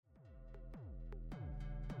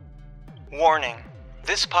Warning: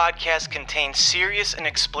 this podcast contains serious and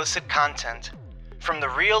explicit content. From the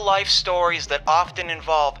real-life stories that often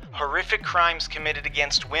involve horrific crimes committed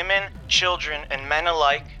against women, children, and men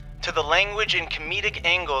alike, to the language and comedic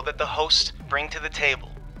angle that the hosts bring to the table.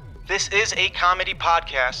 This is a comedy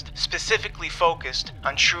podcast specifically focused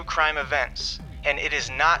on true crime events, and it is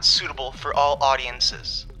not suitable for all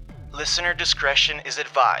audiences. Listener discretion is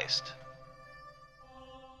advised.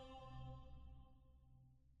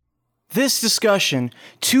 This discussion,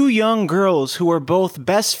 two young girls who are both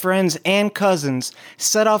best friends and cousins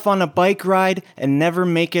set off on a bike ride and never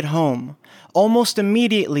make it home. Almost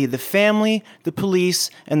immediately, the family, the police,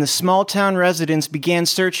 and the small-town residents began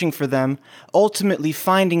searching for them, ultimately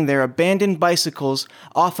finding their abandoned bicycles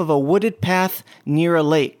off of a wooded path near a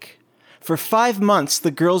lake. For 5 months,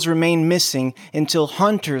 the girls remained missing until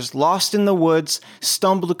hunters lost in the woods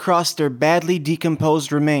stumbled across their badly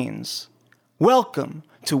decomposed remains. Welcome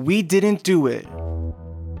to We Didn't Do It.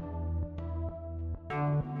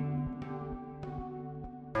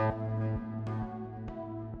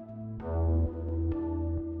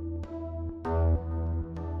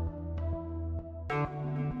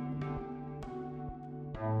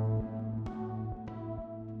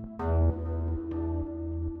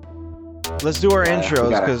 Let's do our intros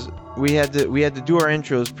because we had to do our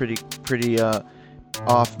intros pretty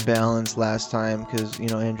off balance last time because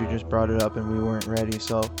Andrew just brought it up and we weren't ready.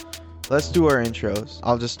 So let's do our intros.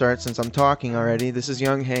 I'll just start since I'm talking already. This is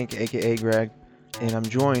Young Hank, aka Greg, and I'm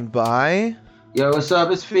joined by. Yo, what's up?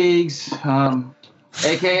 It's Feegs,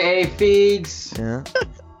 aka Feegs. Yeah.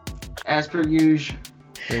 As per usual.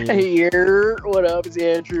 Hey, what up? It's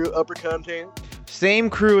Andrew, upper content. Same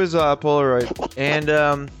crew as Polaroid,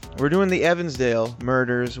 and we're doing the Evansdale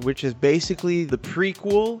murders, which is basically the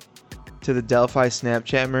prequel to the Delphi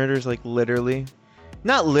Snapchat murders, like literally.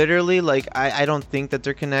 Not literally, like I don't think that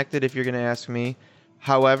they're connected if you're going to ask me.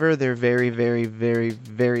 However, they're very, very, very,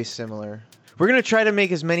 very similar. We're going to try to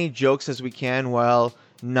make as many jokes as we can while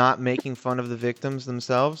not making fun of the victims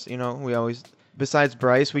themselves. We always, besides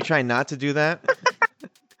Bryce, we try not to do that.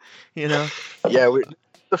 Yeah,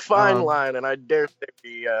 the fine line, and I dare say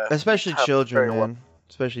we... especially children, man. Well.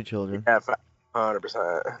 Especially children. Yeah,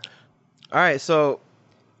 100%. All right, so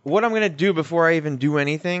what I'm going to do before I even do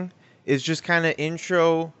anything is just kind of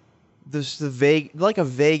intro a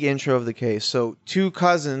vague intro of the case. So, two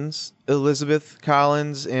cousins, Elizabeth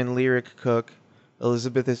Collins and Lyric Cook.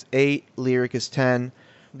 Elizabeth is 8, Lyric is 10.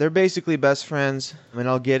 They're basically best friends, and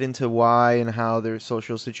I'll get into why and how their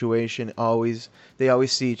social situation they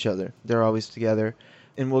always see each other. They're always together,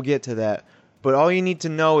 and we'll get to that. But all you need to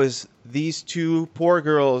know is these two poor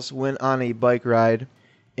girls went on a bike ride,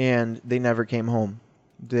 and they never came home.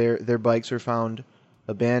 Their bikes were found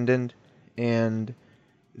abandoned, and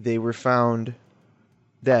they were found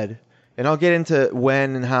dead. And I'll get into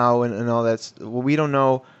when and how and all that. Well, we don't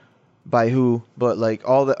know by who, but like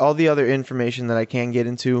all the other information that I can get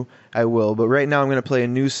into, I will. But right now I'm going to play a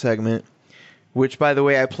news segment, which, by the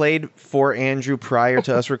way, I played for Andrew prior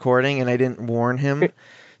to us recording, and I didn't warn him.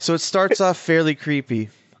 So it starts off fairly creepy.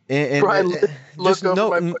 And just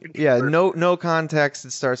no context.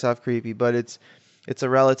 It starts off creepy, but it's a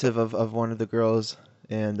relative of one of the girls.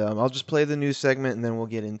 And I'll just play the news segment, and then we'll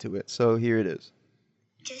get into it. So here it is.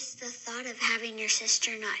 Just the thought of having your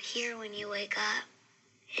sister not here when you wake up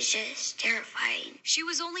is just terrifying. She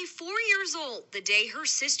was only 4 years old the day her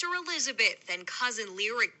sister Elizabeth and cousin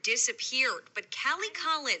Lyric disappeared. But Callie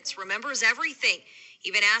Collins remembers everything,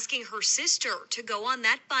 even asking her sister to go on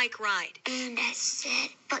that bike ride. And I said,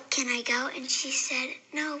 but can I go? And she said,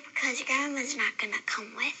 no, because Grandma's not going to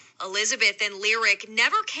come with. Elizabeth and Lyric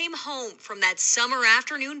never came home from that summer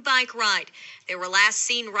afternoon bike ride. They were last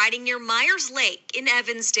seen riding near Myers Lake in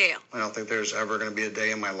Evansdale. I don't think there's ever going to be a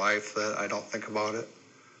day in my life that I don't think about it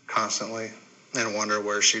constantly and wonder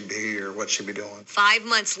where she'd be or what she'd be doing. 5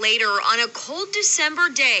 months later, on a cold December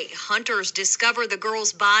day, hunters discover the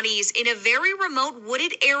girls' bodies in a very remote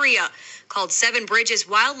wooded area called Seven Bridges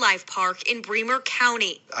Wildlife Park in Bremer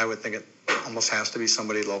County. I would think it almost has to be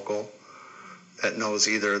somebody local that knows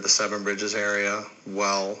either the Seven Bridges area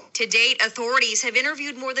well. To date, authorities have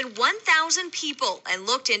interviewed more than 1,000 people and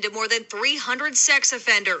looked into more than 300 sex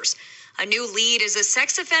offenders. A new lead is a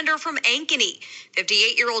sex offender from Ankeny.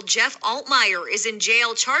 58-year-old Jeff Altmeyer is in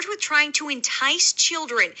jail charged with trying to entice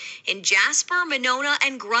children in Jasper, Monona,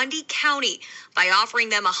 and Grundy County by offering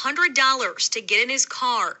them $100 to get in his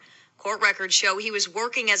car. Court records show he was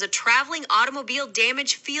working as a traveling automobile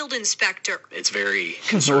damage field inspector. It's very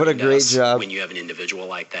concerning what a great job when you have an individual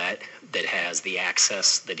like that that has the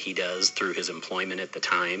access that he does through his employment at the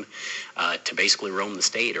time to basically roam the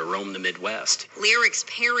state or roam the Midwest. Lyric's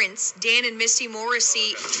parents, Dan and Misty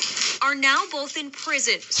Morrissey, are now both in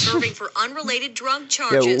prison, serving for unrelated drug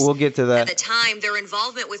charges. Yeah, we'll get to that. At the time, their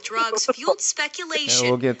involvement with drugs fueled speculation.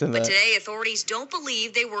 Yeah, we'll get to but that. today, authorities don't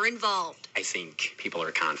believe they were involved. I think people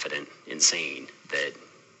are confident in saying that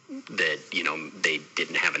they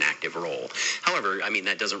didn't have an active role. However, I mean,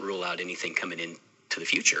 that doesn't rule out anything coming in to the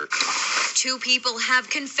future. 2 people have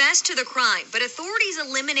confessed to the crime, but authorities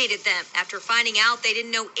eliminated them after finding out they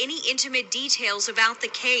didn't know any intimate details about the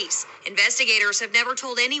case. Investigators have never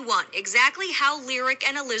told anyone exactly how Lyric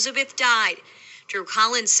and Elizabeth died. Drew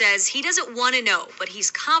Collins says he doesn't want to know, but he's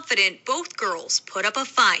confident both girls put up a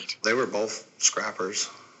fight. They were both scrappers.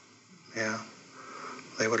 Yeah.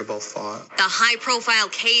 They would have both fought. The high-profile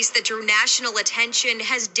case that drew national attention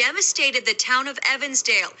has devastated the town of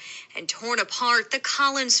Evansdale and torn apart the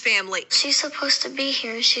Collins family. She's supposed to be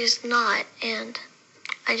here, she's not, and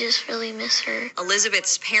I just really miss her.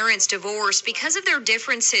 Elizabeth's parents divorced because of their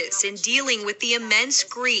differences in dealing with the immense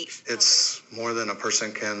grief. It's more than a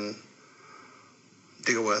person can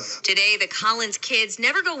deal with. Today, the Collins kids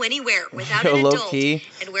never go anywhere without an Low adult key,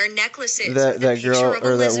 and wear necklaces. that with a picture girl of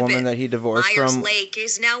or that Elizabeth. woman that he divorced Myers from, Lake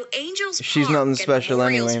is now Angels she's Park, nothing and special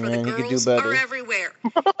memorials anyway, for the man. He could do girls better. Are everywhere.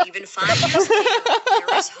 Even 5 years later,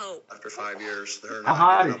 there is hope. After 5 years, they're How not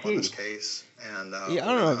hot giving is up on he? this case. And, Yeah, I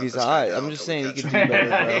don't know if he's hot. I'm just saying he could do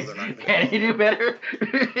better, bro. Can he do better?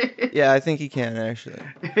 Yeah, I think he can actually.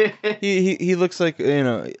 He looks like,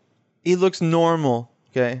 he looks normal.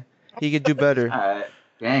 Okay, he could do better.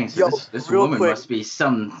 Dang, so Yo, this real woman quick. must be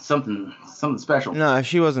something special. No,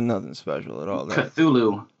 she wasn't nothing special at all. That,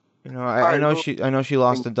 Cthulhu. I know she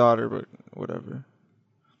lost a daughter, but whatever.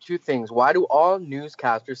 2 things. Why do all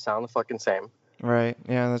newscasters sound the fucking same? Right?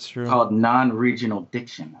 Yeah, that's true. Called non-regional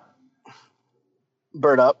diction.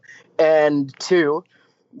 Bird up. And 2,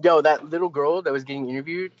 that little girl that was getting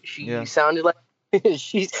interviewed, she Yeah. sounded like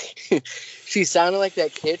she sounded like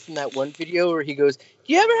that kid from that one video where he goes, "Do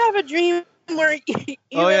you ever have a dream where you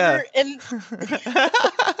Oh, yeah. ever?" And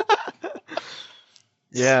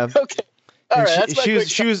Yeah. okay, all And right, that's my quick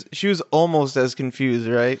she was almost as confused,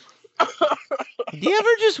 right? Do you ever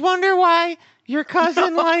just wonder why your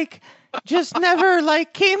cousin just never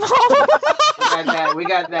came home? We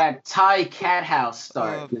got that Thai cat house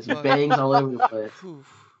start. Oh, There's fuck. bangs all over the place.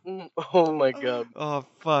 Oh my god. Oh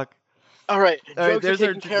fuck. All right, All right, jokes there's are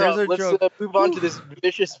our- taken care there's of. our Let's joke. move on to this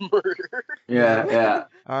vicious murder. Yeah.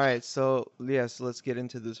 All right, so let's get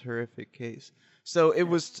into this horrific case. So it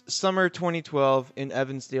was summer 2012 in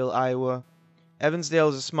Evansdale, Iowa. Evansdale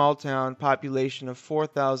is a small town, population of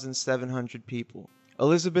 4,700 people.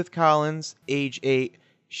 Elizabeth Collins, age 8,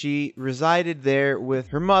 she resided there with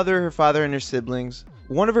her mother, her father, and her siblings.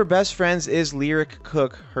 One of her best friends is Lyric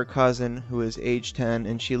Cook, her cousin, who is age 10,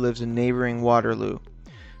 and she lives in neighboring Waterloo.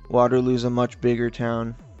 Waterloo's a much bigger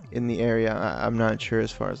town in the area. I'm not sure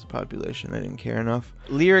as far as the population. I didn't care enough.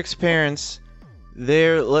 Lyric's parents,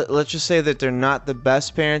 let's just say that they're not the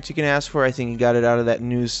best parents you can ask for. I think you got it out of that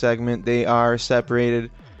news segment. They are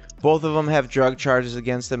separated. Both of them have drug charges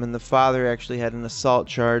against them, and the father actually had an assault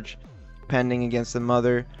charge pending against the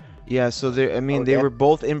mother. Yeah, so they were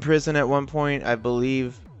both in prison at one point, I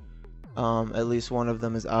believe. At least one of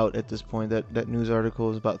them is out at this point. That news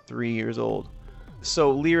article is about 3 years old.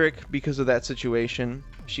 So Lyric, because of that situation,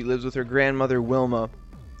 she lives with her grandmother Wilma,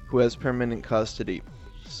 who has permanent custody.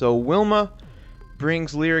 So Wilma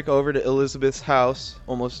brings Lyric over to Elizabeth's house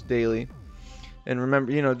almost daily. And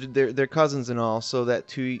remember, they're cousins and all, so that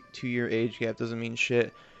two-year age gap doesn't mean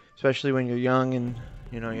shit, especially when you're young and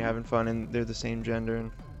you're having fun and they're the same gender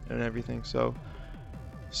and everything. So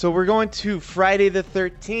we're going to Friday the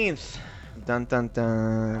 13th. Dun dun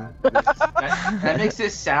dun. That makes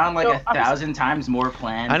this sound like 1,000 times more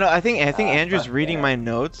planned. I know. I think Andrew's reading my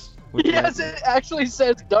notes. Yes, it actually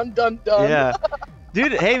says dun dun dun. Yeah.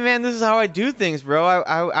 Dude, hey man, this is how I do things, bro.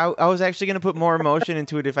 I was actually gonna put more emotion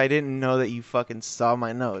into it if I didn't know that you fucking saw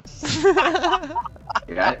my notes.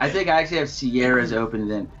 Yeah, I think I actually have Sierra's open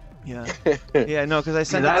then. Yeah, no, because I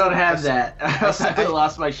sent. I don't have that. I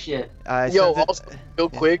lost my shit. Also, real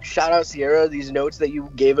quick, shout out Sierra. These notes that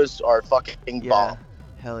you gave us are fucking bomb.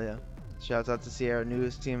 Hell yeah. Shouts out to Sierra,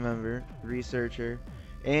 newest team member, researcher,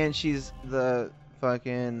 and she's the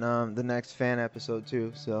fucking the next fan episode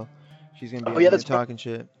too. So she's gonna be talking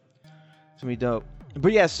shit. It's gonna be dope.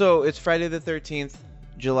 But yeah, so it's Friday the 13th,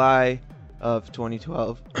 July of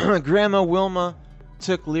 2012. Grandma Wilma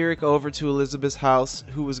took Lyric over to Elizabeth's house,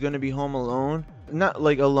 who was going to be home alone. Not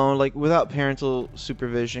alone, without parental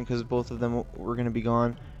supervision, because both of them were going to be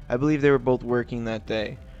gone. I believe they were both working that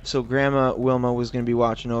day. So Grandma Wilma was going to be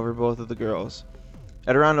watching over both of the girls.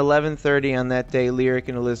 At around 11:30 on that day, Lyric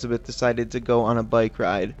and Elizabeth decided to go on a bike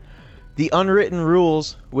ride. The unwritten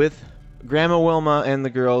rules with Grandma Wilma and the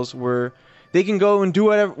girls were they can go and do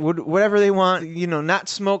whatever they want, not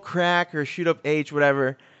smoke crack or shoot up H,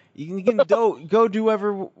 whatever. You can go do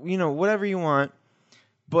whatever you want.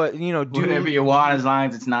 But, do whatever you want as long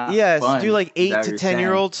as it's not fun. Do like 8 Is that to what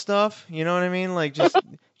 10-year-old stuff, you know what I mean? Like just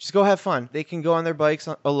go have fun. They can go on their bikes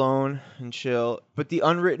alone and chill. But the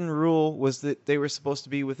unwritten rule was that they were supposed to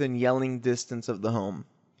be within yelling distance of the home.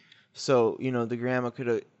 So, the grandma could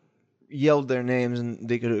have yelled their names and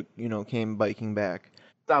they could have, came biking back.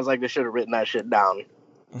 Sounds like they should have written that shit down.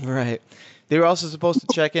 Right. They were also supposed to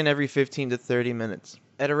check in every 15 to 30 minutes.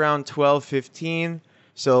 At around 12:15,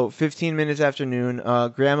 so 15 minutes after noon,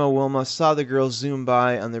 Grandma Wilma saw the girls zoom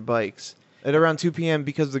by on their bikes. At around 2 p.m.,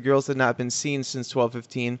 because the girls had not been seen since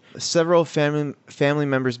 12:15, several family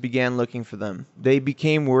members began looking for them. They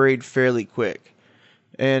became worried fairly quick.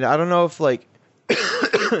 And I don't know if,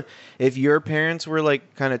 if your parents were,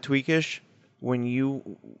 kind of tweakish when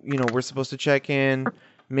you were supposed to check in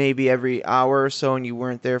maybe every hour or so and you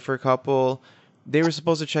weren't there for a couple. They were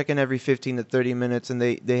supposed to check in every 15 to 30 minutes, and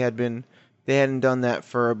they hadn't done that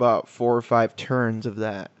for about 4 or 5 turns of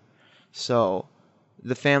that. So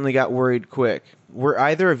the family got worried quick. Were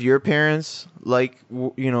either of your parents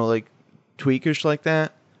tweakish like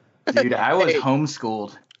that? Dude, I was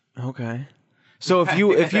homeschooled. Okay. So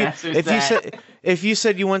if you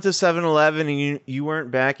said you went to 7-Eleven and you weren't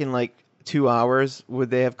back in 2 hours, would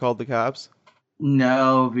they have called the cops?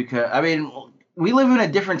 No, because we live in a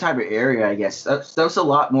different type of area, I guess. Stuff's a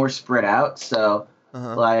lot more spread out. So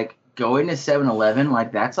going to 7-Eleven,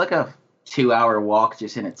 that's like a 2-hour walk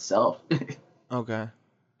just in itself. Okay.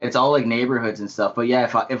 It's all neighborhoods and stuff. But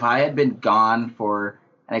yeah, if I had been gone for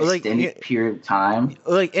an extended period of time,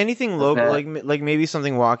 anything local, like maybe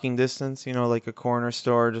something walking distance, like a corner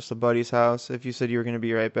store, just a buddy's house. If you said you were going to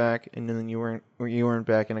be right back and then you weren't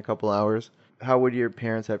back in a couple hours, how would your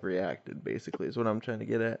parents have reacted? Basically, is what I'm trying to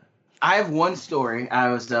get at. I have one story. I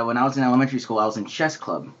was when I was in elementary school, I was in chess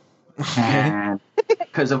club, and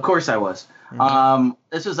because of course I was. Mm-hmm.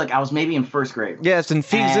 This was I was maybe in first grade. Yes, and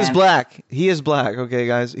Fees is black. He is black. Okay,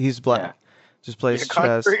 guys, he's black. Yeah. Just plays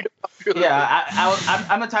chess. Yeah,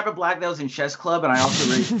 I'm the type of black that was in chess club, and I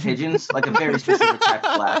also raised pigeons, a very specific type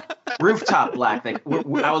of black. Rooftop black. I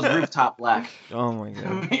was rooftop black. Oh my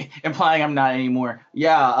god. Implying I'm not anymore.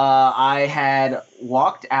 Yeah, I had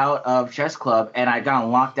walked out of chess club, and I'd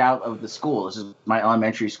gotten locked out of the school. This is my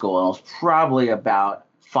elementary school, and it was probably about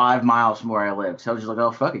 5 miles from where I lived. So I was just like,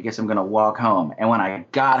 oh, fuck, I guess I'm going to walk home. And when I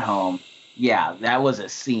got home, yeah, that was a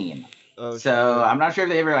scene. Oh, so I'm not sure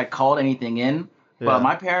if they ever called anything in, but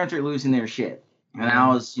my parents are losing their shit. And I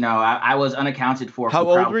was, I was unaccounted for. How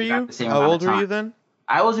old were you? How old were you then?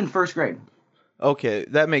 I was in first grade. Okay,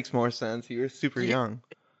 that makes more sense. You were super young.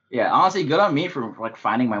 Yeah, honestly, good on me for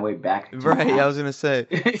finding my way back. Right, I was gonna say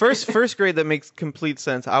first grade. That makes complete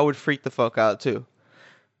sense. I would freak the fuck out too.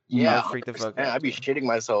 Yeah, I'd freak the fuck out. I'd be shitting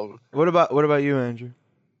myself. What about you, Andrew?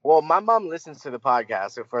 Well, my mom listens to the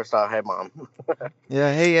podcast, so first off, hey, Mom.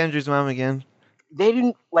 Yeah, hey, Andrew's mom again. They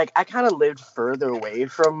didn't, I kind of lived further away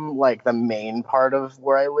from, the main part of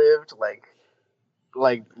where I lived.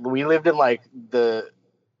 We lived in, the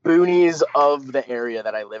boonies of the area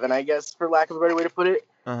that I live in, I guess, for lack of a better way to put it.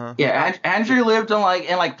 Uh-huh. Yeah, Andrew lived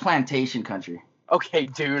in plantation country. Okay,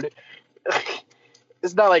 dude.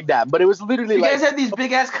 It's not like that, but it was literally you guys had these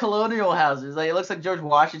big ass colonial houses. It looks like George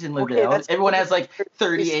Washington lived there. Everyone has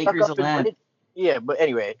 30 acres of land. Yeah, but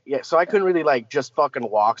anyway, so I couldn't really just fucking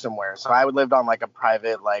walk somewhere. So I would live on a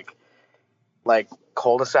private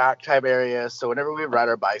cul-de-sac type area. So whenever we would ride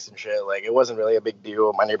our bikes and shit, it wasn't really a big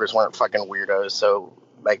deal. My neighbors weren't fucking weirdos, so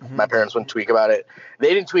my parents wouldn't tweak about it.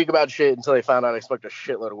 They didn't tweak about shit until they found out I smoked a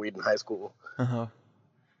shitload of weed in high school. Uh-huh.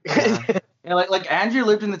 Yeah, Andrew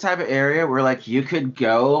lived in the type of area where you could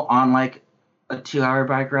go on a 2-hour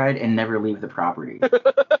bike ride and never leave the property.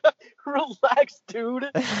 Relax, dude.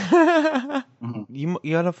 You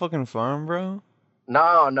got a fucking farm, bro?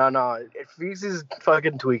 No. Fees is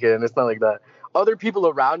fucking tweaking. It's not like that. Other people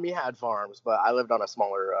around me had farms, but I lived on a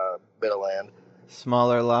smaller bit of land.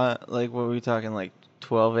 Smaller lot? What were we talking?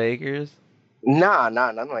 12 acres? Nah,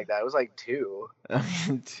 nothing like that. It was 2.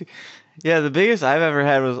 Yeah, the biggest I've ever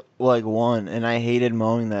had was 1, and I hated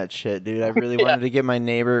mowing that shit, dude. I really wanted to get my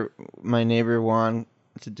neighbor Juan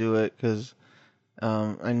to do it because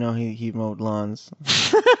I know he mowed lawns.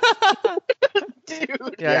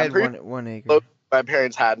 Dude, yeah, I had 1 acre. My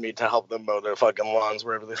parents had me to help them mow their fucking lawns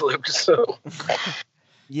wherever they lived. So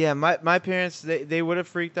Yeah, my parents they would have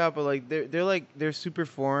freaked out, but like they're super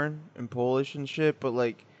foreign and Polish and shit, but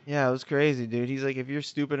like yeah, it was crazy, dude. He's like, if you're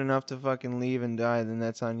stupid enough to fucking leave and die, then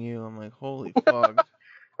that's on you. I'm like, holy fuck.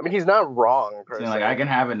 I mean, he's not wrong. Per So, se. like, I can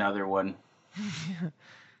have another one.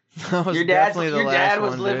 That was Your definitely the your last dad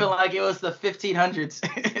was one, living dude. like it was the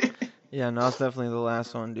 1500s. Yeah, no, it's definitely the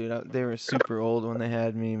last one, dude. They were super old when they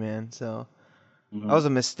had me, man. So Mhm. that was a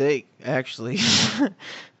mistake, actually,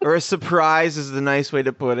 or a surprise is the nice way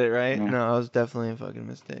to put it, right? Yeah. No, it was definitely a fucking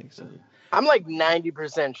mistake. So. I'm like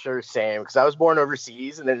 90% sure same because I was born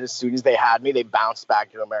overseas, and then as soon as they had me, they bounced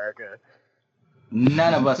back to America.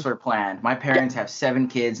 None of us were planned. My parents have 7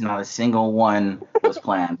 kids, not a single one was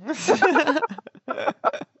planned.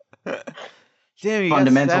 Damn, you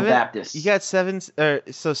Fundamental got 7? Baptist. You got 7,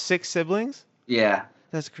 so 6 siblings? Yeah.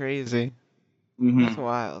 That's crazy. Mm-hmm. That's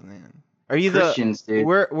wild, man. Are you Christians, dude.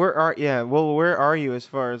 where are where are you as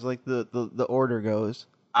far as like the order goes?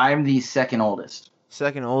 I'm the second oldest.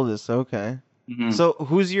 Second oldest, okay. Mhm. So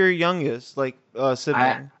who's your youngest, like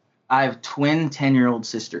sibling? I have twin 10-year-old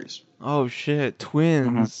sisters. Oh shit,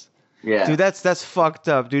 twins. Yeah. Dude, that's fucked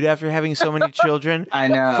up, dude. After having so many children, I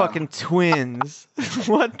know. fucking twins.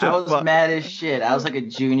 What the I was fuck? mad as shit. I was like a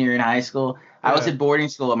junior in high school. I was Yeah. at boarding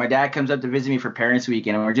school, and my dad comes up to visit me for Parents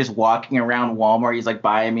Weekend, and we're just walking around Walmart. He's like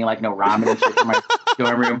buying me like ramen and shit from my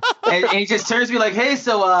dorm room, and he just turns to me like, "Hey,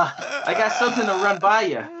 so I got something to run by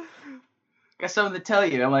you. Got something to tell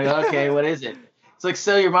you." I'm like, "Okay, what is it?" It's like,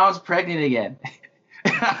 "So your mom's pregnant again."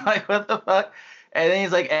 I'm like, "What the fuck?" And then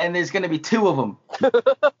he's like, "And there's gonna be 2 of them."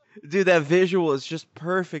 Dude, that visual is just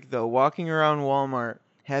perfect though. Walking around Walmart,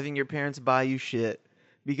 having your parents buy you shit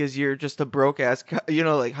because you're just a broke ass,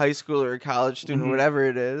 like high school or a college student, or whatever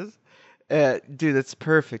it is. Dude, that's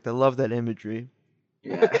perfect. I love that imagery.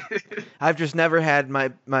 Yeah. I've just never had my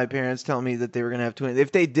parents tell me that they were gonna have twins.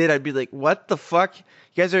 If they did, I'd be like, "What the fuck? You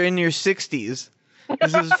guys are in your 60s.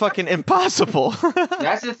 This is fucking impossible."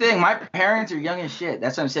 That's the thing. My parents are young as shit.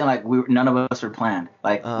 That's what I'm saying. Like, none of us were planned.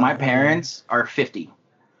 Like, my parents are 50.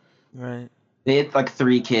 Right. They had like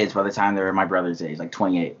 3 kids by the time they were my brother's age, like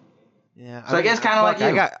 28. Yeah. So I guess kinda like you,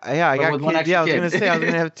 I got but with one kids. Yeah, I was extra gonna kid. say I was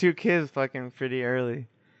gonna have 2 kids fucking pretty early.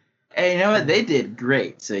 Hey, you know what? They did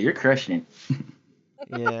great. So you're crushing it.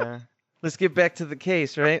 Yeah. Let's get back to the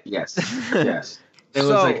case, right? Yes. Yes. It was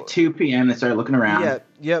So- like 2 p.m. They started looking around. Yeah.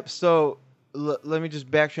 Yep. So let me just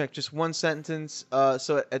backtrack just one sentence.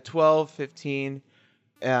 So at 12:15,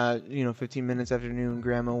 15 minutes after noon,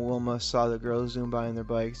 Grandma Wilma saw the girls zoom by on their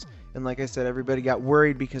bikes, and like I said, everybody got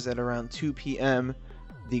worried because at around 2 p.m.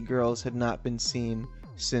 the girls had not been seen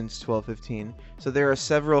since 12:15. So there are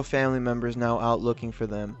several family members now out looking for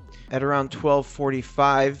them. At around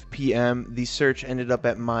 12:45 p.m., the search ended up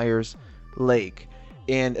at Myers Lake,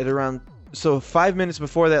 and at around 5 minutes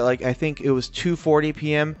before that, like I think it was 2:40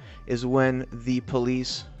 p.m. is when the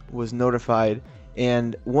police was notified.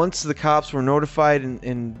 And once the cops were notified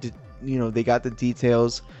and they got the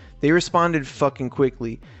details, they responded fucking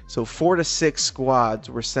quickly. So 4 to 6 squads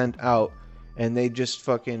were sent out, and they just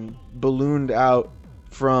fucking ballooned out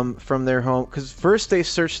from their home. Because first they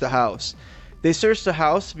searched the house. They searched the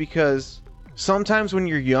house because sometimes when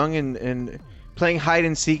you're young and playing hide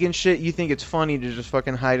and seek and shit, you think it's funny to just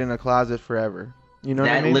fucking hide in a closet forever. You know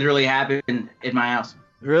what I That mean? literally happened in my house.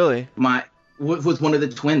 Really? With one of the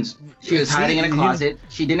twins. She was hiding in a closet.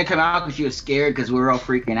 She didn't come out because she was scared because we were all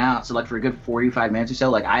freaking out. So like for a good 45 minutes or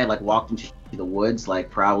so, like I had walked into the woods,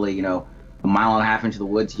 like probably, a mile and a half into the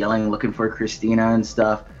woods, yelling, looking for Christina and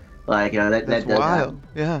stuff. Like, That's that wild. happen.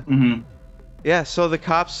 Yeah. Mm-hmm. Yeah, so the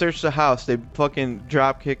cops searched the house. They fucking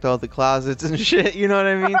drop kicked all the closets and shit. You know what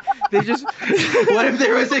I mean? They just. What if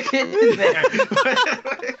there was a kid in there?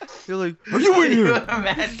 They're like, "Are you in Can you here?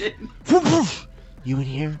 imagine? You in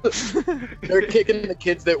here? They're kicking the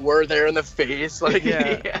kids that were there in the face. Like,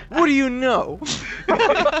 Yeah. What do you know?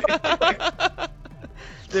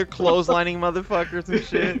 They're clotheslining motherfuckers and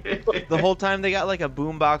shit. The whole time they got like a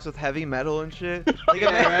boombox with heavy metal and shit. Like,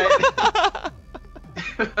 Yeah, right?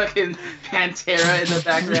 Fucking Pantera in the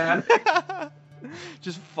background.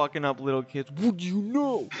 Just fucking up little kids. What do you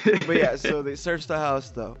know? But yeah, so they searched the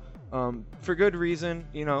house though. For good reason,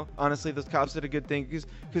 honestly, the cops did a good thing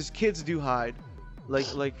because kids do hide,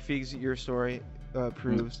 like Figs, your story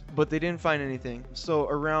proves. But they didn't find anything. So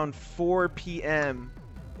around 4 p.m.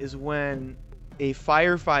 is when a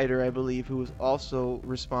firefighter, I believe, who was also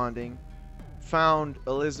responding, found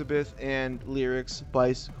Elizabeth and Lyric's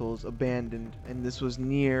bicycles abandoned, and this was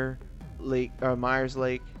near Myers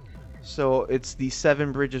Lake. So it's the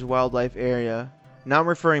Seven Bridges Wildlife Area. Now I'm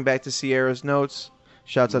referring back to Sierra's notes.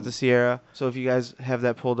 Shouts out to Sierra. So if you guys have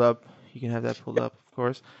that pulled up, you can have that pulled up, of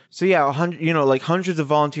course. So yeah, like hundreds of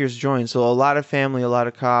volunteers joined. So a lot of family, a lot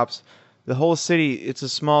of cops. The whole city, it's a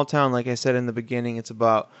small town. Like I said in the beginning, it's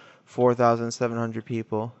about 4,700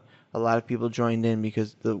 people. A lot of people joined in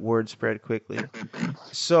because the word spread quickly.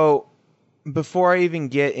 So before I even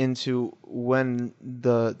get into when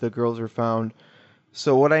the girls were found,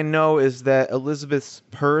 so what I know is that Elizabeth's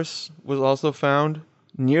purse was also found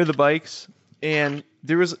near the bikes, and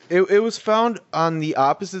it was found on the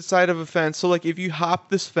opposite side of a fence. So like if you hop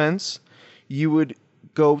this fence, you would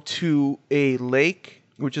go to a lake,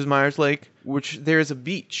 which is Myers Lake, which there's a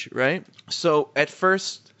beach, right? So at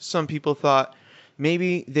first, some people thought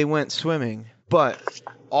maybe they went swimming, but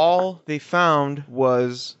all they found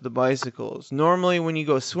was the bicycles. Normally when you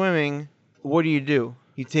go swimming, what do?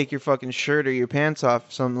 You take your fucking shirt or your pants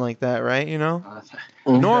off, something like that, right? You know?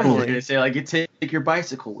 Normally. You're gonna say like you take your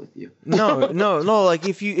bicycle with you. No. Like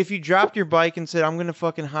if you dropped your bike and said I'm gonna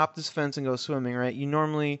fucking hop this fence and go swimming, right? You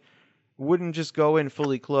normally wouldn't just go in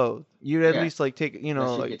fully clothed. You'd at least like take,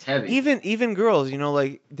 like it's heavy. even girls,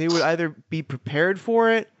 like they would either be prepared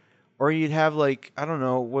for it, or you'd have like I don't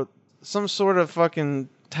know some sort of fucking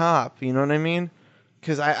top. You know what I mean?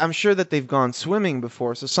 Because I'm sure that they've gone swimming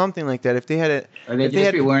before, so something like that. If they had it, or they'd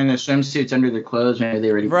just be wearing their swimsuits under their clothes. Maybe they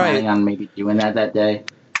were already planning on maybe doing that day.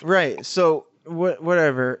 Right. So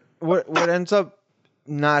whatever. What ends up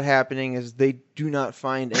not happening is they do not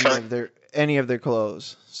find any of their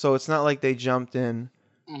clothes. So it's not like they jumped in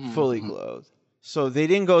fully clothed. So they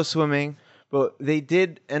didn't go swimming, but they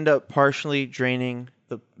did end up partially draining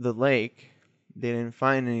the lake. They didn't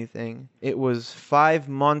find anything. It was 5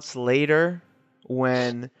 months later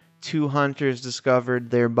when 2 hunters discovered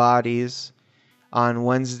their bodies on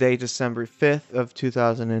Wednesday, December 5th of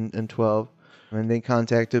 2012. And they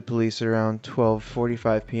contacted police around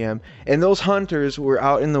 12:45 p.m. And those hunters were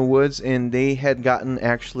out in the woods, and they had gotten,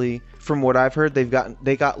 actually, from what I've heard,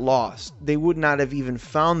 they got lost. They would not have even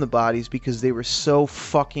found the bodies because they were so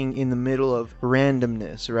fucking in the middle of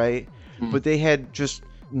randomness, right? But they had just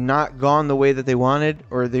not gone the way that they wanted,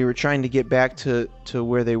 or they were trying to get back to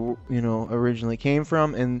where they originally came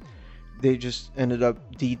from, and they just ended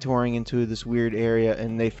up detouring into this weird area,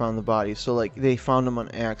 and they found the bodies. So like they found them on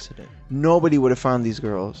accident. Nobody would have found these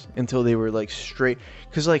girls until they were like straight,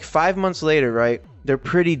 because like 5 months later, right, they're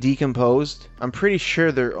pretty decomposed. I'm pretty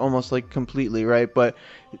sure they're almost like completely, right, but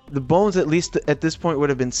the bones at least at this point would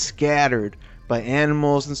have been scattered by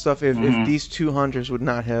animals and stuff if these 2 hunters would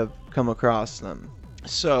not have come across them.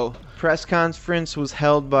 So press conference was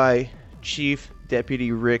held by Chief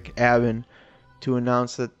Deputy Rick Aben to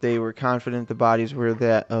announce that they were confident the bodies were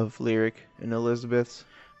that of Lyric and Elizabeth's.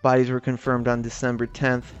 Bodies were confirmed on December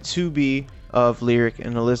 10th to be of Lyric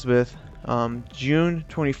and Elizabeth. June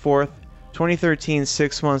 24th, 2013,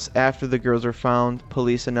 6 months after the girls were found,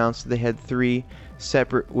 police announced they had 3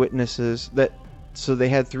 separate witnesses. They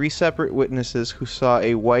had 3 separate witnesses who saw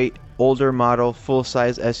a white, older model,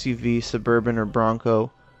 full-size SUV, Suburban or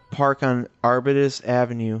Bronco, park on Arbutus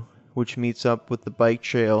Avenue, which meets up with the bike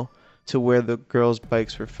trail to where the girls'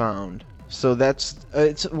 bikes were found. So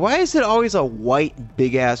why is it always a white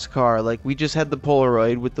big ass car? Like we just had the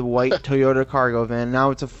Polaroid with the white Toyota cargo van.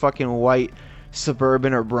 Now it's a fucking white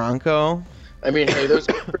Suburban or Bronco. I mean, hey, those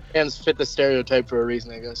vans fit the stereotype for a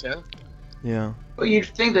reason, I guess. Yeah. Yeah. Well, you'd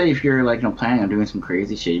think that if you're like planning on doing some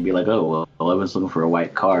crazy shit, you'd be like, oh well, everyone's looking for a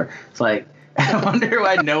white car. It's like I wonder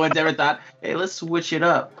why no one's ever thought, hey, let's switch it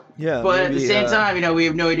up. Yeah. But at the same time, we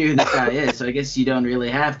have no idea who this guy is, so I guess you don't really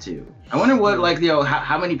have to. I wonder what,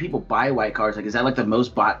 how many people buy white cars? Like, is that like the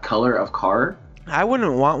most bought color of car? I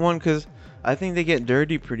wouldn't want one because I think they get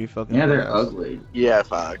dirty pretty fucking fast. They're ugly. Yeah,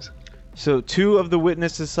 Fox. So 2 of the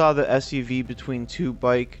witnesses saw the SUV between 2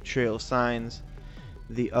 bike trail signs.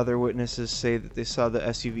 The other witnesses say that they saw the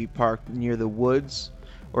SUV parked near the woods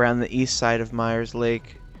or on the east side of Myers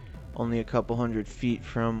Lake, only a couple hundred feet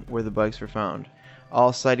from where the bikes were found.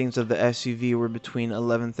 All sightings of the SUV were between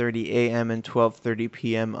 11:30 a.m. and 12:30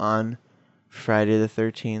 p.m. on Friday the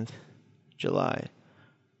 13th, July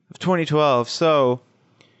of 2012. So,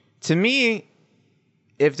 to me,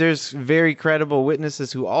 if there's very credible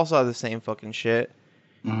witnesses who all saw the same fucking shit,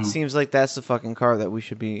 it seems like that's the fucking car that we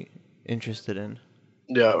should be interested in.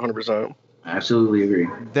 Yeah, 100%. I absolutely agree.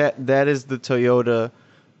 That is the Toyota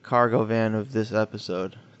cargo van of this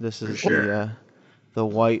episode. This is the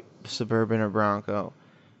white Suburban or Bronco.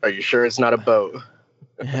 Are you sure it's not a boat?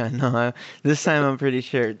 Yeah, no. This time I'm pretty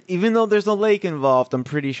sure. Even though there's a lake involved, I'm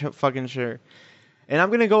pretty fucking sure. And I'm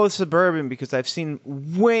gonna go with Suburban because I've seen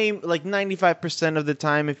like 95% of the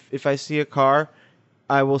time if I see a car,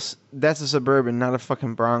 that's a Suburban, not a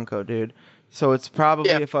fucking Bronco, dude. So it's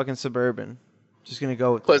probably a fucking Suburban. Just gonna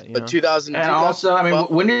go with But that. You know? 2000. And also, I mean,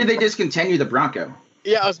 2012 when did they discontinue the Bronco?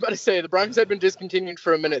 Yeah, I was about to say the Broncos had been discontinued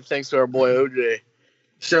for a minute thanks to our boy OJ.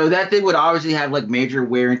 So that thing would obviously have like major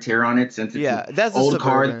wear and tear on it since it's an that's a old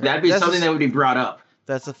car. Suburban. That'd be something that would be brought up.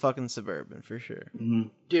 That's a fucking Suburban for sure. Mm-hmm.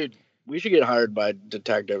 Dude, we should get hired by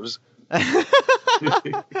detectives.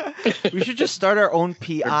 We should just start our own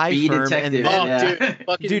PI Be firm detective. and Oh, then, dude,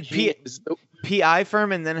 fucking Dude, genius. PI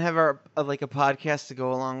firm and then have our like a podcast to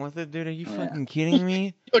go along with it, dude. Are you fucking kidding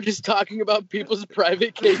me? Or just talking about people's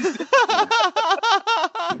private cases.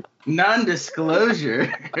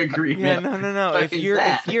 Non-disclosure agreement. Yeah, no. Fuck If is you're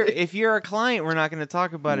that? if you're a client, we're not gonna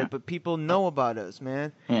talk about it, but people know about us,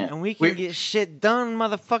 man. Yeah. And we can get shit done,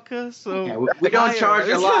 motherfucker. So Yeah, we don't hire charge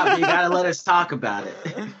a us. lot, but you gotta let us talk about it.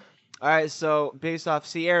 All right, so based off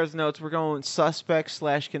Sierra's notes, we're going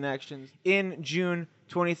suspects/connections. In June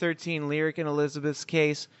 2013, Lyric and Elizabeth's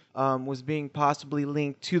case was being possibly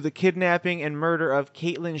linked to the kidnapping and murder of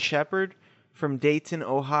Caitlin Shepard from Dayton,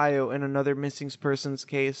 Ohio, and another missing persons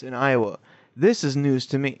case in Iowa. This is news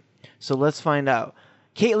to me, so let's find out.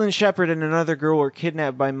 Caitlin Shepard and another girl were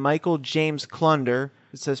kidnapped by Michael James Clunder.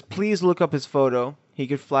 It says, please look up his photo. He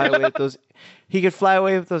could fly away with those. He could fly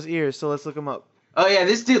away with those ears. So let's look him up. Oh yeah,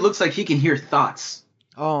 this dude looks like he can hear thoughts.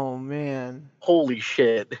 Oh man. Holy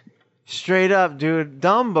shit. Straight up, dude.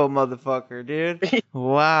 Dumbo motherfucker, dude.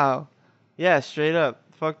 Wow. Yeah, straight up.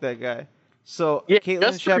 Fuck that guy. So, Yeah, Caitlin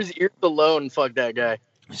just for his Shepard. ears alone, fuck that guy.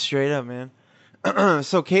 Straight up, man.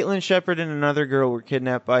 So, Caitlin Shepard and another girl were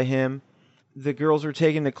kidnapped by him. The girls were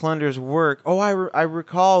taken to Clunder's work. Oh, I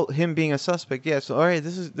recall him being a suspect. Yeah, so, all right,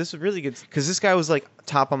 this is really good. Because this guy was, like,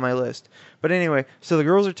 top on my list. But anyway, so the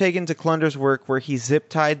girls are taken to Clunder's work where he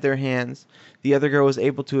zip-tied their hands. The other girl was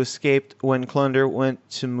able to escape when Clunder went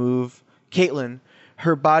to move Caitlin.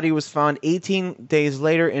 Her body was found 18 days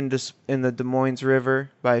later in the Des Moines River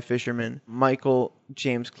by a fisherman. Michael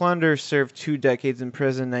James Clunder served 2 decades in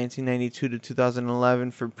prison, 1992 to 2011,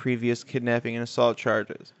 for previous kidnapping and assault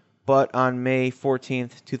charges. But on May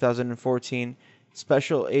 14th, 2014,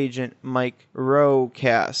 Special Agent Mike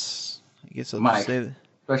Rokas, I guess I'll just say that.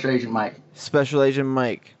 Special Agent Mike. Special Agent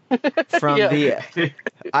Mike from the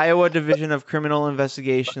Iowa Division of Criminal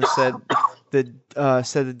Investigation said the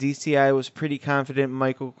DCI was pretty confident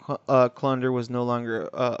Michael Clunder was no longer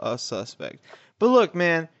a suspect. But look,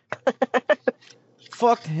 man,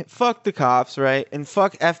 fuck the cops, right? And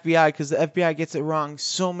fuck FBI, because the FBI gets it wrong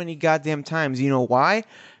so many goddamn times. You know why?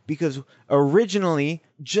 Because originally,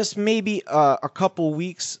 just maybe a couple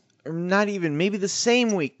weeks, or not even, maybe the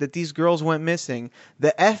same week that these girls went missing,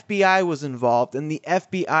 the FBI was involved, and the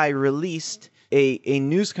FBI released a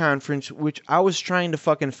news conference, which I was trying to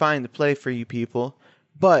fucking find to play for you people.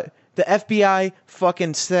 But the FBI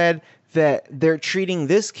fucking said that they're treating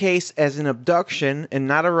this case as an abduction and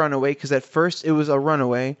not a runaway, because at first it was a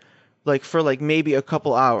runaway, like for like maybe a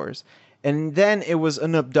couple hours. And then it was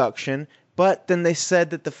an abduction. But then they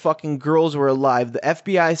said that the fucking girls were alive. The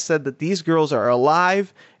FBI said that these girls are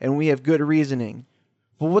alive and we have good reasoning.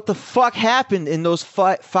 But what the fuck happened in those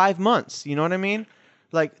 5 months? You know what I mean?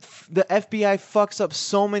 Like, the FBI fucks up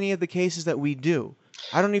so many of the cases that we do.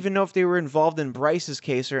 I don't even know if they were involved in Bryce's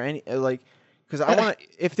case or any, like, because I want to,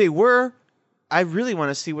 if they were, I really want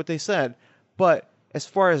to see what they said. But as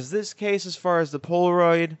far as this case, as far as the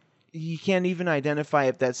Polaroid, you can't even identify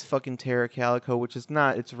if that's fucking Tara Calico, which is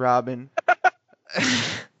not. It's Robin.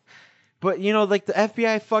 But, you know, like, the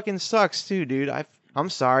FBI fucking sucks, too, dude. I'm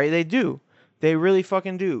sorry. They do. They really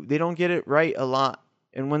fucking do. They don't get it right a lot.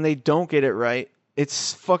 And when they don't get it right,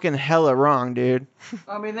 it's fucking hella wrong, dude.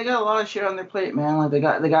 I mean, they got a lot of shit on their plate, man. Like, they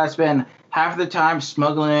got to spend half of their time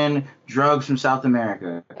smuggling drugs from South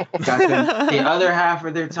America. Got to spend the other half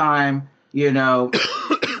of their time, you know,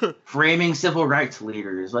 framing civil rights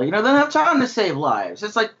leaders. Like, you know, they don't have time to save lives.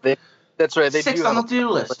 It's like that's right. They 6 do on the have to-do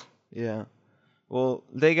list. Yeah. Well,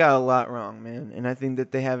 they got a lot wrong, man. And I think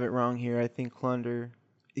that they have it wrong here. I think Clunder,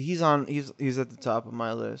 he's at the top of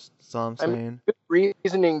my list. That's all I'm saying. Good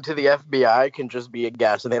reasoning to the FBI can just be a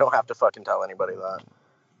guess, and they don't have to fucking tell anybody that.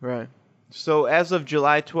 Right. So as of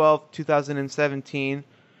July 12, 2017,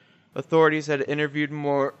 authorities had interviewed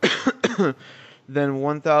more than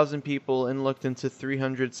 1,000 people and looked into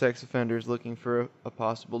 300 sex offenders looking for a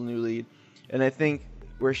possible new lead. And I think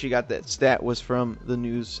where she got that stat was from the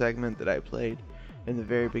news segment that I played in the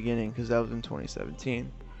very beginning, because that was in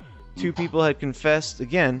 2017. 2 people had confessed,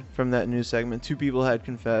 again, from that news segment. 2 people had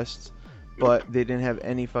confessed, but they didn't have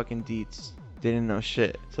any fucking deets. They didn't know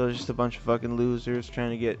shit. So it was just a bunch of fucking losers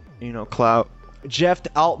trying to get, you know, clout. Jeff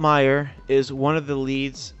Altmaier is one of the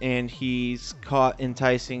leads, and he's caught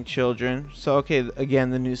enticing children. So, okay, again,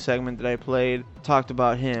 the new segment that I played talked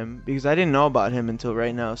about him, because I didn't know about him until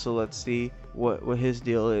right now, so let's see what his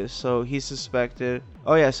deal is. So, he's suspected.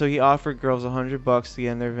 Oh, yeah, so he offered girls $100 to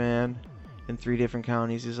get in their van in 3 different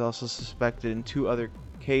counties. He's also suspected in 2 other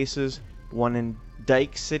cases, one in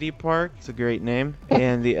Dyke City Park, it's a great name,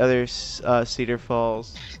 and the other Cedar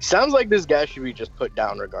Falls. Sounds like this guy should be just put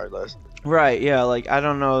down regardless. Right, yeah, like I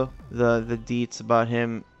don't know the deets about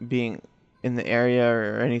him being in the area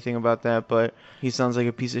or anything about that, but he sounds like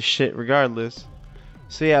a piece of shit regardless.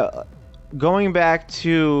 So yeah, going back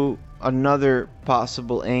to another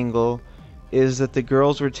possible angle is that the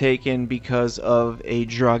girls were taken because of a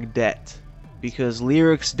drug debt. Because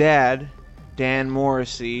Lyric's dad, Dan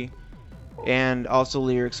Morrissey, and also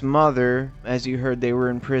Lyric's mother, as you heard, they were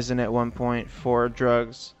in prison at one point for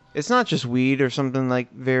drugs. It's not just weed or something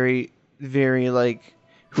like very, very like,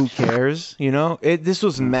 who cares, you know? This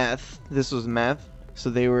was meth. This was meth. So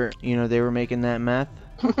they were, they were making that meth.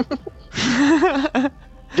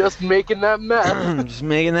 Just making that meth. Just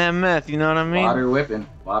making that meth, you know what I mean? Water whipping.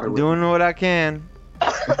 Doing what I can.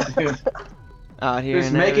 Out here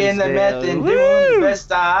Just in making the meth and doing the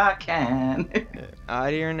best I can. Out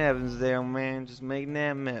here in Evansdale, man, just making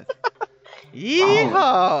that meth.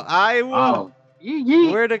 Yeehaw! I will. Oh, yee.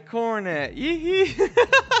 Where the corn at? Yee.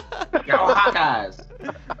 Go Hawkeyes.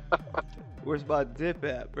 Where's my dip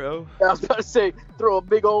at, bro? I was about to say, throw a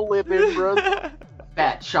big old lip in, bro.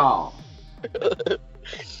 Fat Shaw.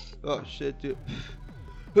 Oh shit, dude.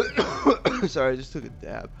 Sorry, I just took a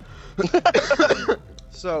dab.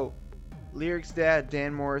 So, Lyric's dad,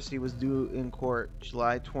 Dan Morrissey, was due in court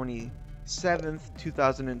July 27th,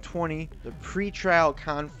 2020. The pre-trial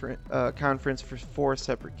conference for 4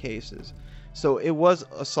 separate cases. So it was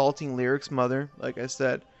assaulting Lyric's mother, like I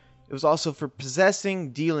said. It was also for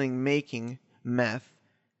possessing, dealing, making meth,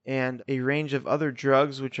 and a range of other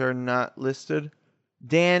drugs which are not listed.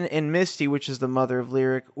 Dan and Misty, which is the mother of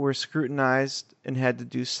Lyric, were scrutinized and had to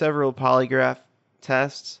do several polygraph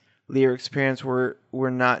tests. Lyric's parents were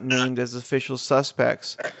not named as official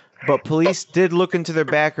suspects, but police did look into their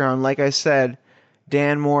background. Like I said,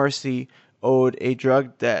 Dan Morrissey owed a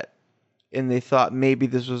drug debt, and they thought maybe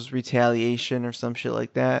this was retaliation or some shit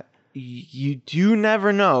like that. You do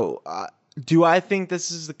never know. Do I think this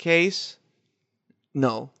is the case?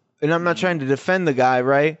 No. And I'm not trying to defend the guy,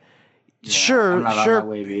 right? Yeah, I'm not on that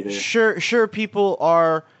wave either. Sure, people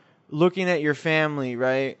are looking at your family,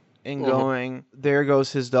 right? And going, there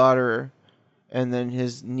goes his daughter, and then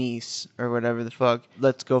his niece, or whatever the fuck.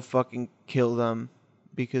 Let's go fucking kill them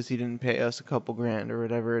because he didn't pay us a couple grand, or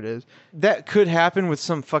whatever it is. That could happen with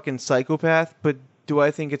some fucking psychopath, but do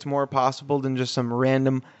I think it's more possible than just some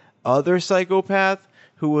random other psychopath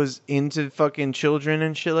who was into fucking children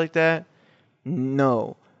and shit like that?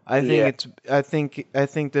 No. I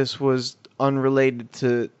think this was unrelated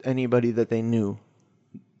to anybody that they knew,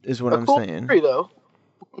 is what I'm saying. Theory, though.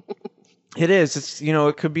 It is. It's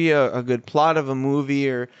it could be a good plot of a movie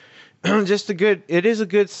or just it is a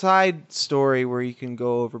good side story where you can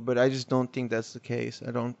go over, but I just don't think that's the case.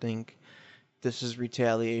 I don't think this is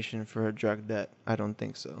retaliation for a drug debt. I don't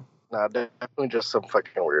think so. Nah, definitely just some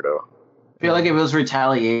fucking weirdo. I feel like if it was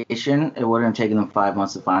retaliation, it wouldn't have taken them 5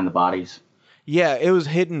 months to find the bodies. Yeah, it was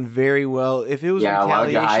hidden very well. If it was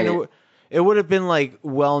retaliation, it would have been like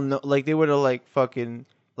like they would have like fucking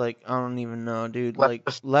like I don't even know, dude. Like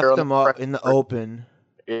left them up in the open.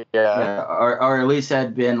 Yeah. Or at least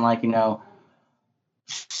had been like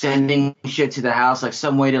sending shit to the house, like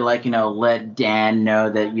some way to like let Dan know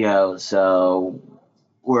that so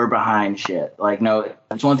we're behind shit. Like no,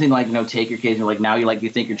 it's one thing like take your kids and like now you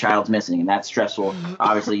think your child's missing and that's stressful.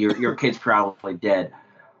 Obviously your kid's probably dead.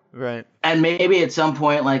 Right. And maybe at some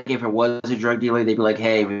point, like if it was a drug dealer, they'd be like,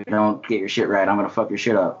 "Hey, if you don't get your shit right, I'm gonna fuck your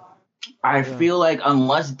shit up." I feel like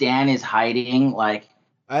unless Dan is hiding, like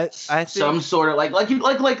I think some sort of like back in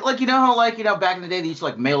the day they used to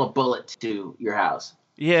like mail a bullet to your house.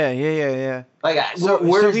 Yeah. Like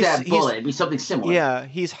where's that bullet? It'd be something similar. Yeah,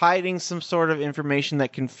 he's hiding some sort of information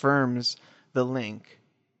that confirms the link.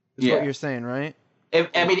 Is what you're saying, right?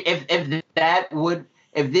 If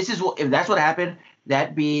that's what happened.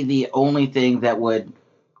 That'd be the only thing that would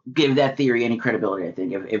give that theory any credibility, I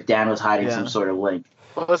think, if Dan was hiding some sort of link.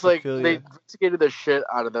 Well, it's like they investigated the shit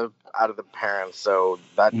out of the parents, so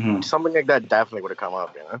that something like that definitely would have come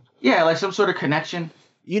up, Yeah, like some sort of connection.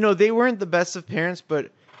 They weren't the best of parents,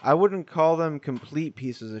 but I wouldn't call them complete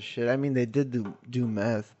pieces of shit. I mean, they did do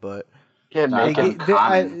meth, but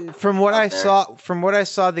from what I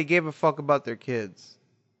saw, they gave a fuck about their kids.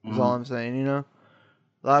 Is all I'm saying. A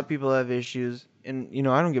lot of people have issues. and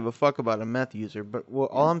I don't give a fuck about a meth user, but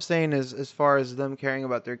all I'm saying is, as far as them caring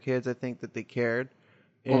about their kids, I think that they cared,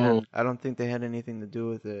 and I don't think they had anything to do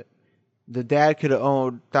with it. The dad could have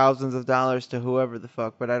owed thousands of dollars to whoever the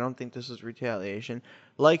fuck, but I don't think this was retaliation.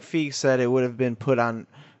 Like Feig said, it would have been put on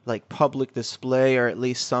like public display, or at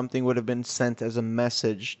least something would have been sent as a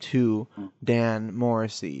message to Dan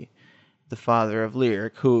Morrissey, the father of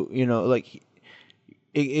Lyric, who,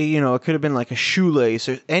 it could have been like a shoelace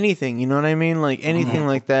or anything, you know what I mean? Like anything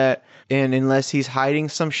like that. And unless he's hiding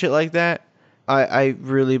some shit like that, I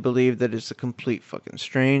really believe that it's a complete fucking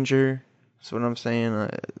stranger. That's what I'm saying.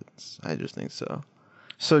 I just think so.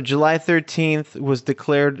 So July 13th was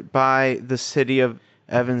declared by the city of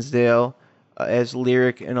Evansdale as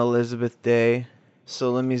Lyric and Elizabeth Day.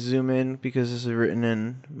 So let me zoom in because this is written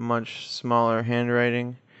in much smaller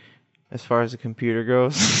handwriting as far as the computer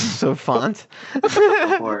goes. So font.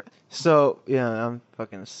 So, yeah, I'm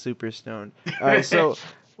fucking super stoned. All right, so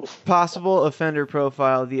possible offender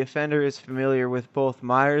profile. The offender is familiar with both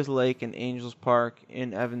Myers Lake and Angels Park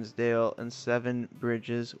in Evansdale and Seven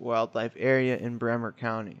Bridges Wildlife Area in Bremer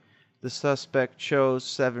County. The suspect chose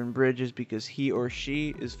Seven Bridges because he or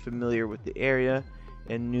she is familiar with the area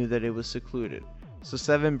and knew that it was secluded. So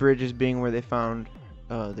Seven Bridges being where they found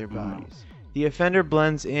their bodies. The offender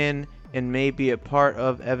blends in and may be a part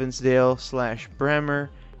of Evansdale/Bremer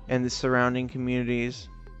and the surrounding communities.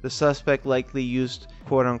 The suspect likely used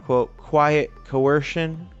quote-unquote quiet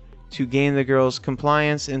coercion to gain the girl's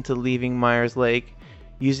compliance into leaving Myers Lake,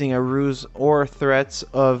 using a ruse or threats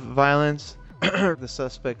of violence. The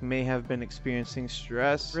suspect may have been experiencing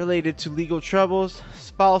stress related to legal troubles,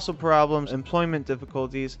 spousal problems, employment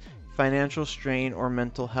difficulties, financial strain, or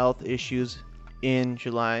mental health issues in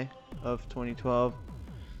July of 2012.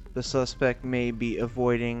 The suspect may be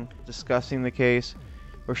avoiding discussing the case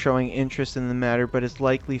or showing interest in the matter, but is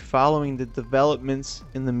likely following the developments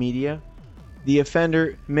in the media. The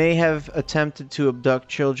offender may have attempted to abduct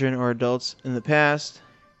children or adults in the past,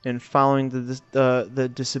 and following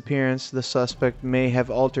the disappearance, the suspect may have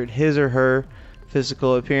altered his or her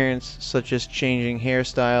physical appearance, such as changing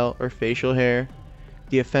hairstyle or facial hair.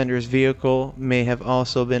 The offender's vehicle may have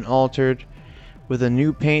also been altered with a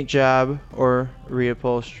new paint job or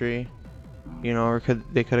reupholstery. Or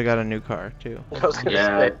they could have got a new car too.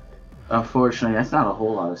 Unfortunately, that's not a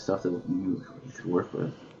whole lot of stuff that you could work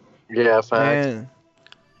with. Yeah, fact.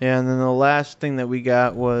 And then the last thing that we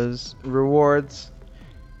got was rewards.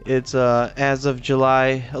 It's as of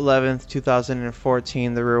July 11th,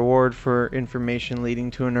 2014, the reward for information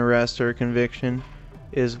leading to an arrest or a conviction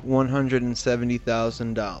is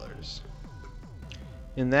 $170,000.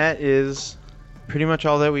 And that is pretty much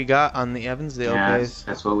all that we got on the Evansdale case.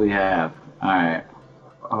 That's what we have. Alright.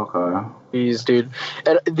 Okay. These, dude.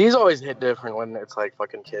 And these always hit different when it's like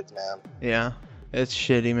fucking kids, man. Yeah. It's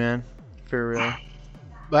shitty, man. For real.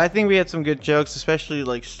 But I think we had some good jokes, especially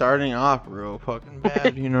like starting off real fucking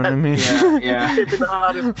bad, you know what I mean? Yeah. It's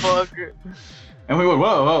hot as fuck. And we went,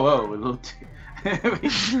 whoa.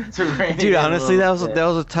 Dude, honestly, that was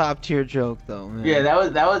a top tier joke though, man. Yeah, that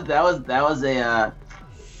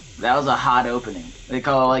was a hot opening. They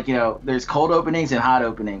call it there's cold openings and hot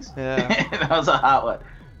openings. Yeah. That was a hot one.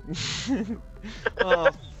 Oh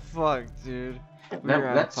fuck, dude.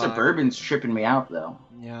 That Suburban's tripping me out though.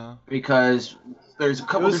 Yeah. Because there's a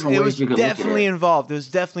couple different ways you could look at it. It was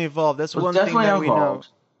definitely involved. That's one thing that we know.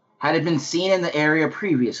 Had it been seen in the area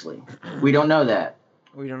previously? We don't know that.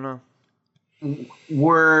 We don't know.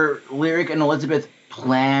 Were Lyric and Elizabeth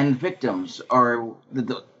planned victims, or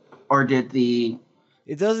did the?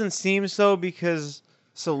 It doesn't seem so, because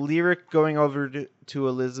Lyric going over to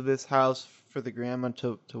Elizabeth's house for the grandma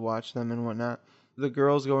to watch them and whatnot. The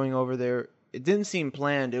girls going over there, it didn't seem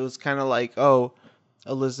planned. It was kind of like, oh,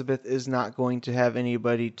 Elizabeth is not going to have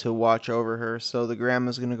anybody to watch over her, so the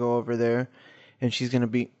grandma's going to go over there, and she's going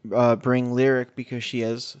to bring Lyric because she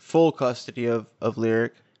has full custody of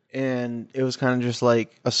Lyric. And it was kind of just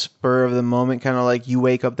like a spur of the moment, kind of like you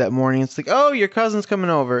wake up that morning, it's like, oh, your cousin's coming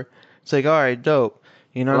over. It's like, all right, dope.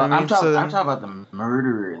 You know what I mean? I'm talking about the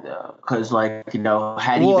murderer, though. Because, had he been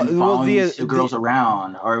following these two girls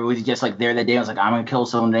around, or was he just, there that day and was like, I'm going to kill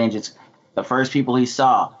someone today, and just the first people he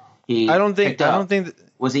saw, I don't think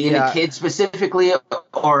was he into kids specifically,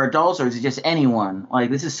 or adults, or is it just anyone?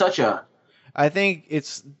 This is such a... I think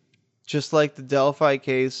it's just like the Delphi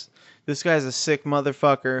case. This guy's a sick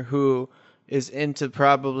motherfucker who is into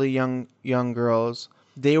probably young girls.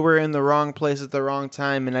 They were in the wrong place at the wrong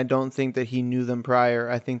time, and I don't think that he knew them prior.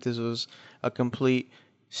 I think this was a complete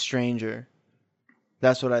stranger.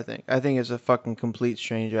 That's what I think. I think it's a fucking complete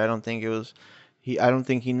stranger. I don't think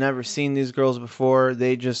he never seen these girls before.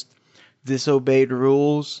 They just disobeyed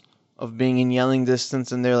rules of being in yelling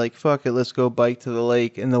distance, and they're like, fuck it, let's go bike to the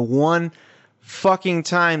lake. And the one fucking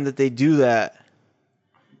time that they do that,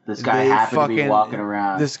 This guy happened to be walking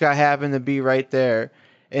around. This guy happened to be right there.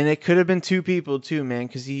 And it could have been 2 people too, man,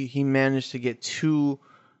 because he managed to get 2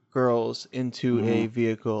 girls into a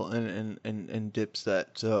vehicle and dipset.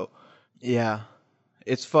 So, yeah,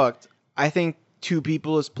 it's fucked. I think 2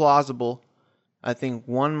 people is plausible. I think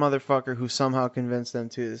one motherfucker who somehow convinced them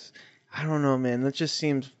to this, I don't know, man. That just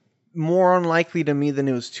seems more unlikely to me than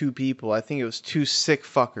it was 2 people. I think it was 2 sick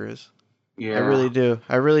fuckers. Yeah. I really do.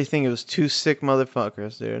 I really think it was 2 sick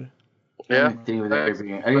motherfuckers, dude. Yeah. I didn't think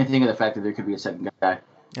of the fact that there could be a second guy.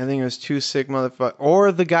 I think it was 2 sick motherfuckers.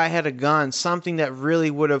 Or the guy had a gun. Something that really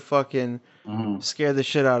would have fucking scared the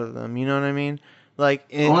shit out of them. You know what I mean? Like,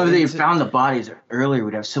 Only if they found the bodies earlier,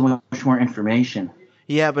 we'd have so much more information.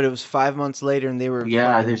 Yeah, but it was 5 months later, and they were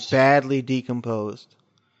badly decomposed.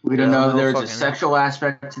 We don't know if there's a sexual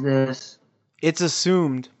aspect to this. It's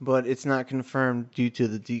assumed, but it's not confirmed due to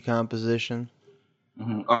the decomposition.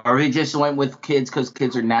 Or we just went with kids because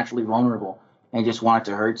kids are naturally vulnerable and just wanted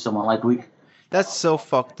to hurt someone. That's so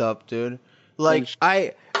fucked up, dude. Like,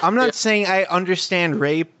 I'm not saying I understand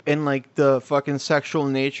rape and like the fucking sexual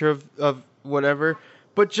nature of whatever,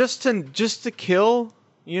 but just to kill,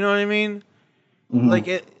 you know what I mean?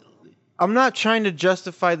 Like I'm not trying to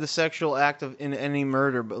justify the sexual act in any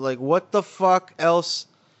murder, but like, what the fuck else?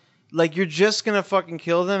 Like, you're just gonna fucking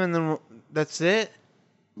kill them and then that's it?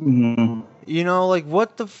 You know, like,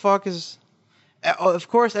 what the fuck is... Of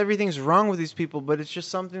course, everything's wrong with these people, but it's just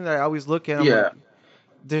something that I always look at. Like,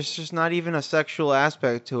 there's just not even a sexual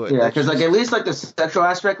aspect to it. Yeah, because like at least like the sexual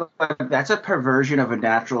aspect, like, that's a perversion of a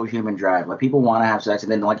natural human drive. Like, people want to have sex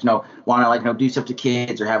and then want to do stuff to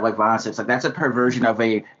kids or have like violent sex. Like, that's a perversion of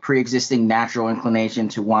a pre-existing natural inclination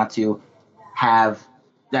to want to have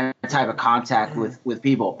that type of contact with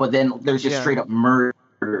people. But then there's just straight up murder,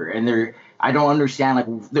 and I don't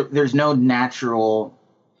understand. Like, there's no natural.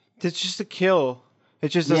 It's just a kill. It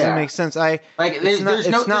just doesn't make sense. There's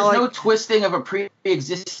no twisting of a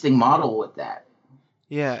pre-existing model with that.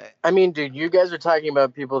 Yeah. I mean, dude, you guys are talking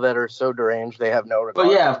about people that are so deranged they have no regard.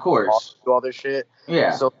 But yeah, of course. Do all this shit.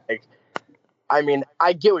 Yeah. So like, I mean,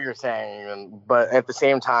 I get what you're saying, but at the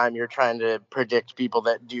same time, you're trying to predict people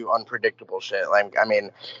that do unpredictable shit. Like, I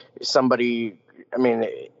mean,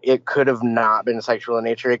 it could have not been sexual in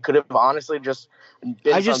nature. It could have honestly just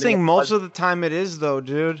been. I just think most of the time it is, though,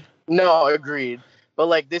 dude. No, agreed. But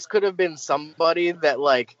like, this could have been somebody that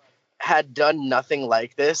like had done nothing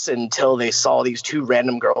like this until they saw these 2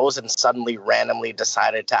 random girls and suddenly randomly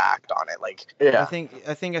decided to act on it. Like, yeah.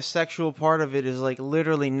 I think a sexual part of it is like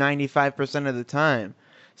literally 95% of the time.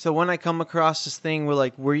 So when I come across this thing where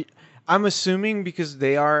like I'm assuming, because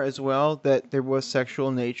they are as well, that there was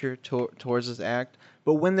sexual nature towards this act.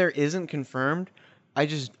 But when there isn't confirmed,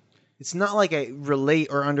 it's not like I relate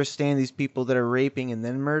or understand these people that are raping and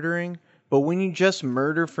then murdering. But when you just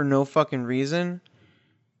murder for no fucking reason,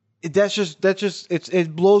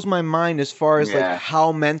 it blows my mind as far as like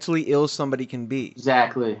how mentally ill somebody can be.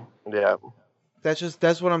 Exactly. Yeah.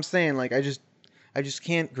 That's what I'm saying. Like, I just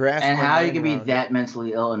can't grasp. And how you can be that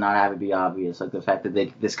mentally ill and not have it be obvious, like the fact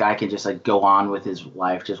that this guy can just like go on with his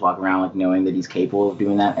life, just walk around like knowing that he's capable of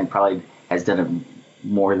doing that, and probably has done it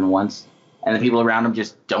more than once, and the people around him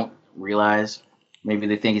just don't realize. Maybe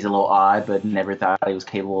they think he's a little odd, but never thought he was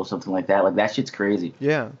capable of something like that. Like, that shit's crazy.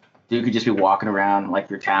 Yeah. Dude could just be walking around like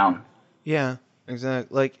your town. Yeah,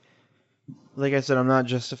 exactly. Like I said, I'm not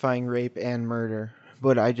justifying rape and murder,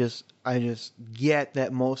 but I just get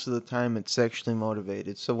that most of the time it's sexually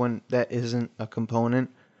motivated. So when that isn't a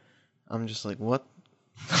component, I'm just like, what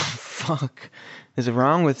the fuck is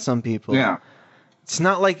wrong with some people? Yeah. It's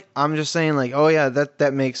not like I'm just saying like, oh yeah,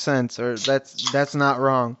 that makes sense, or that's not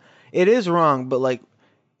wrong. It is wrong, but like,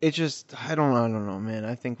 it just, I don't know, man.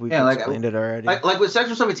 I think we've explained it already. Like with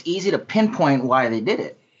sexual stuff, it's easy to pinpoint why they did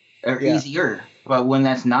it, or easier. But when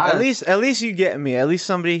that's not, at least you get me. At least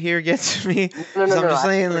somebody here gets me. No. I'm just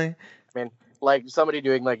saying, like, I mean, like somebody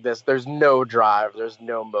doing like this, there's no drive, there's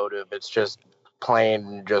no motive. It's just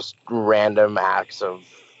plain, just random acts of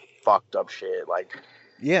fucked up shit. Like,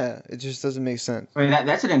 yeah, it just doesn't make sense. I mean,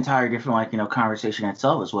 that's an entire different conversation in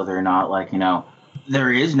itself, is whether or not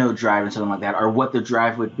there is no drive and something like that, or what the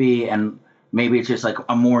drive would be, and maybe it's just like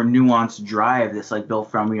a more nuanced drive that's like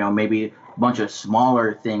built from maybe a bunch of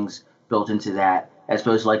smaller things built into that, as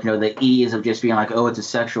opposed to the ease of just being like, oh, it's a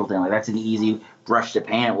sexual thing. Like, that's an easy brush to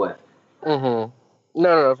paint it with.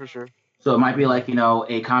 No, for sure. So it might be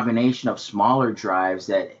a combination of smaller drives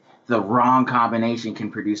that the wrong combination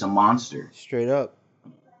can produce a monster. Straight up.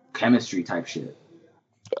 Chemistry type shit.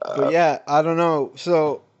 But yeah, I don't know.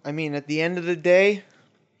 So, I mean, at the end of the day,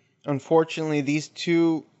 unfortunately, these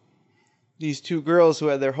two girls who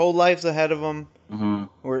had their whole lives ahead of them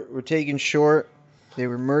were taken short. They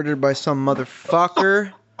were murdered by some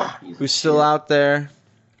motherfucker who's still out there.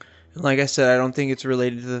 And like I said, I don't think it's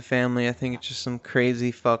related to the family. I think it's just some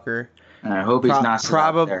crazy fucker. And I hope he's not still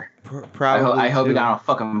out there. Probably. I hope he got in a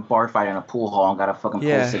fucking bar fight in a pool hall and got a fucking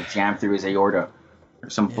pulse jammed through his aorta. Or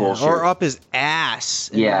some bullshit. Or up his ass.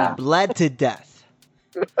 And he bled to death.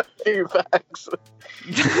 Facts.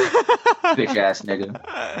 Bitch ass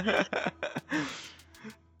nigga.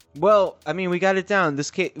 Well, I mean, we got it down.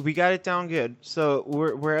 We got it down good. So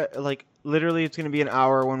we're at, like, literally, it's gonna be an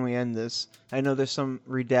hour when we end this. I know there's some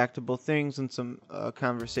redactable things and some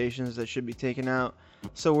conversations that should be taken out.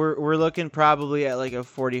 So we're looking probably at like a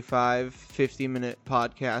 45, 50-minute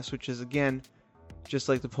podcast, which is, again, just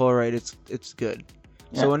like the Polaroid. It's good.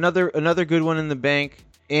 Yeah. So another good one in the bank.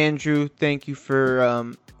 Andrew, thank you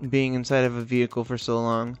for being inside of a vehicle for so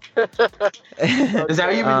long. Is that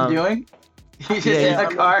what you've been doing? You just in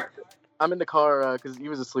the car? I'm in the car because he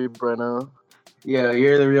was asleep right now. Yo,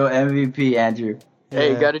 you're the real MVP, Andrew.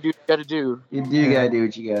 Hey, you gotta do. You gotta do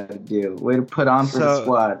what you gotta do. Way to put on for the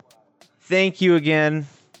squad. Thank you again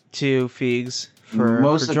to Feegs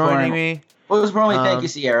for joining me. Most importantly, thank you,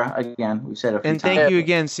 Sierra. Again, we've said it a few times. And thank you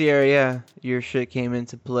again, Sierra. Yeah, your shit came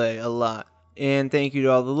into play a lot. And thank you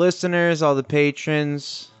to all the listeners, all the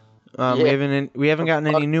patrons. We haven't gotten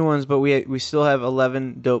any new ones, but we still have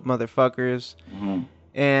 11 dope motherfuckers. Mm-hmm.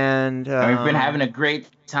 And we've been having a great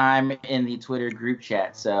time in the Twitter group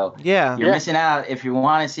chat. So you're missing out. If you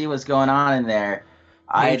want to see what's going on in there,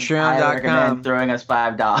 I recommend throwing us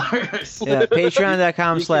 $5. Yeah,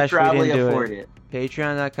 patreon.com/we-didn't-do-it.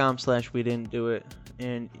 Patreon.com/we-didn't-do-it.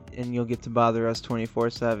 And you'll get to bother us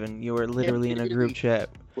 24/7. You are literally in a group chat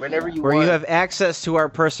whenever you where want. You have access to our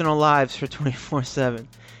personal lives for 24/7.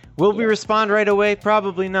 Will we respond right away?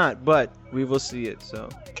 Probably not, but we will see it. So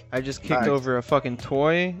I just kicked over a fucking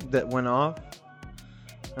toy that went off.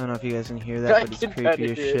 I don't know if you guys can hear that, but it's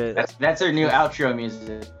creepy as shit. That's our new outro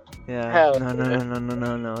music. Yeah.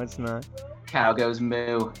 No, it's not. Cow goes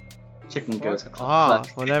moo. Chicken goes cluck.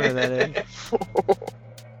 Whatever that is.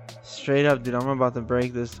 Straight up, dude, I'm about to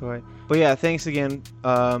break this toy. But yeah, thanks again.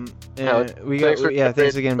 Thanks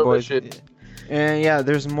again, boys. And yeah,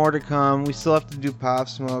 there's more to come. We still have to do Pop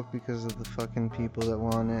Smoke because of the fucking people that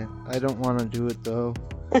want it. I don't want to do it though.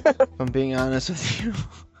 If I'm being honest with you.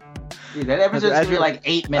 Dude, that episode's gonna be like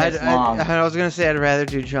 8 minutes long. I was gonna say I'd rather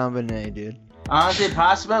do John Bonet, dude. Honestly,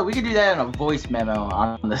 possible. We could do that in a voice memo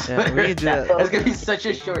on this. Yeah, we could do that. That's gonna be such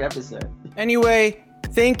a short episode. Anyway,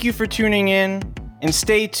 thank you for tuning in. And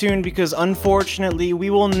stay tuned because unfortunately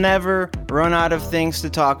we will never run out of things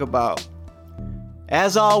to talk about.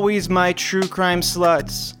 As always, my true crime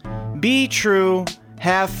sluts, be true,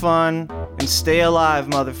 have fun, and stay alive,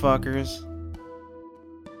 motherfuckers.